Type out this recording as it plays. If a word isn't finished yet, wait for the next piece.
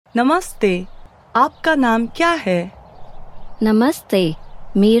नमस्ते, आपका नाम क्या है? नमस्ते,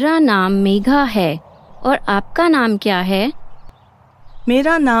 मेरा नाम मेघा है और आपका नाम क्या है?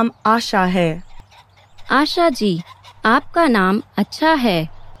 मेरा नाम आशा है। आशा जी, आपका नाम अच्छा है।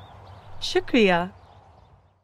 शुक्रिया।